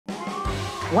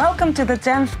Welcome to the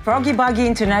 10th Proggy-Buggy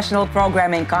International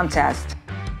Programming Contest.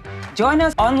 Join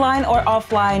us online or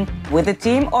offline, with a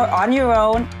team or on your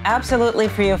own, absolutely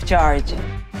free of charge.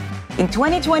 In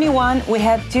 2021, we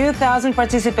had 2,000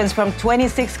 participants from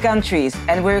 26 countries,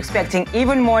 and we're expecting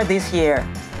even more this year.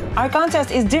 Our contest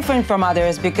is different from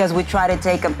others because we try to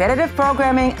take competitive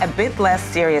programming a bit less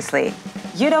seriously.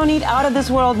 You don't need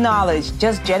out-of-this-world knowledge,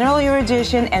 just general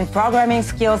erudition and programming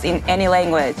skills in any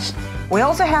language. We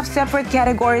also have separate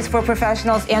categories for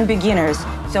professionals and beginners,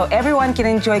 so everyone can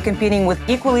enjoy competing with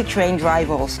equally trained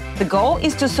rivals. The goal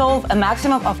is to solve a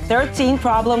maximum of 13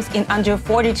 problems in under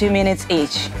 42 minutes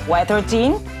each. Why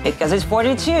 13? Because it's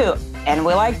 42, and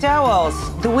we like towels.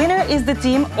 The winner is the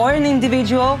team or an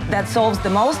individual that solves the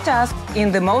most tasks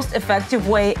in the most effective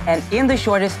way and in the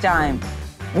shortest time.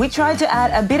 We try to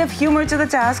add a bit of humor to the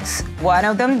tasks. One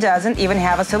of them doesn't even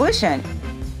have a solution.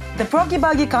 The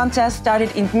Proggy-Buggy contest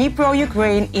started in Dnipro,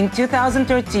 Ukraine in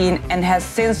 2013 and has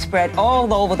since spread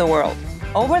all over the world.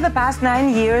 Over the past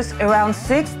 9 years, around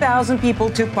 6,000 people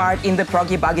took part in the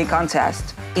Proggy-Buggy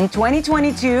contest. In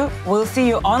 2022, we'll see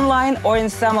you online or in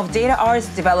some of DataArt's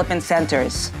development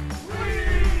centers.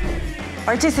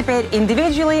 Participate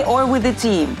individually or with a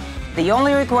team. The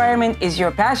only requirement is your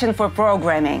passion for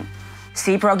programming.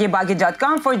 See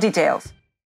proggybuggy.com for details.